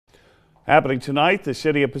Happening tonight, the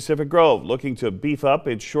city of Pacific Grove looking to beef up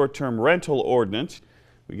its short-term rental ordinance.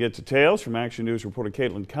 We get details from Action News reporter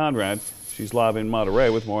Caitlin Conrad. She's live in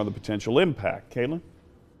Monterey with more on the potential impact. Caitlin?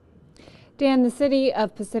 Dan, the city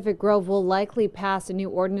of Pacific Grove will likely pass a new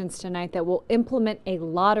ordinance tonight that will implement a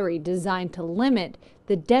lottery designed to limit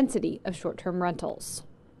the density of short-term rentals.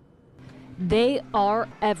 They are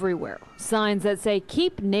everywhere. Signs that say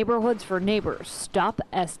keep neighborhoods for neighbors, stop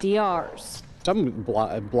STRs. Some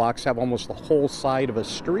blocks have almost the whole side of a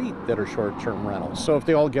street that are short-term rentals. So if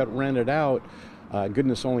they all get rented out,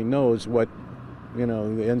 goodness only knows what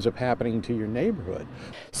ends up happening to your neighborhood.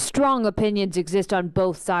 Strong opinions exist on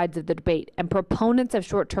both sides of the debate, and proponents of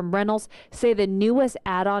short-term rentals say the newest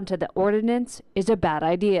add-on to the ordinance is a bad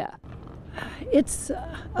idea. It's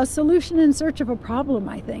a solution in search of a problem,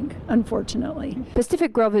 I think, unfortunately.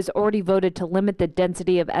 Pacific Grove has already voted to limit the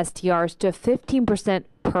density of STRs to 15%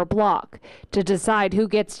 per block. To decide who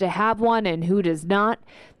gets to have one and who does not,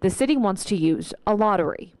 the city wants to use a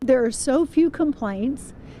lottery. There are so few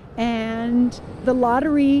complaints, and the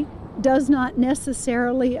lottery does not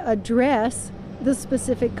necessarily address the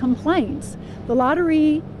specific complaints. The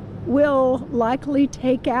lottery will likely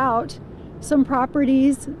take out some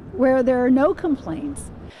properties where there are no complaints.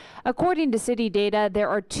 According to city data, there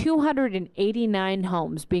are 289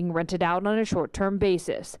 homes being rented out on a short-term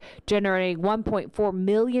basis, generating $1.4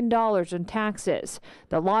 million in taxes.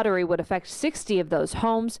 The lottery would affect 60 of those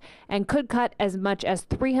homes and could cut as much as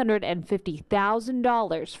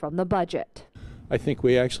 $350,000 from the budget. I think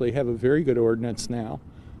we actually have a very good ordinance now.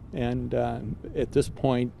 And at this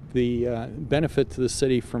point, the benefit to the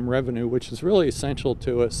city from revenue, which is really essential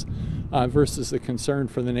to us, versus the concern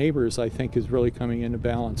for the neighbors, I think is really coming into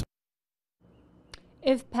balance.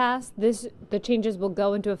 If passed, the changes will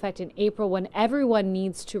go into effect in April when everyone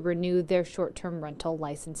needs to renew their short-term rental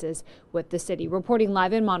licenses with the city. Reporting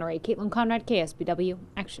live in Monterey, Caitlin Conrad, KSBW,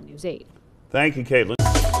 Action News 8. Thank you, Caitlin.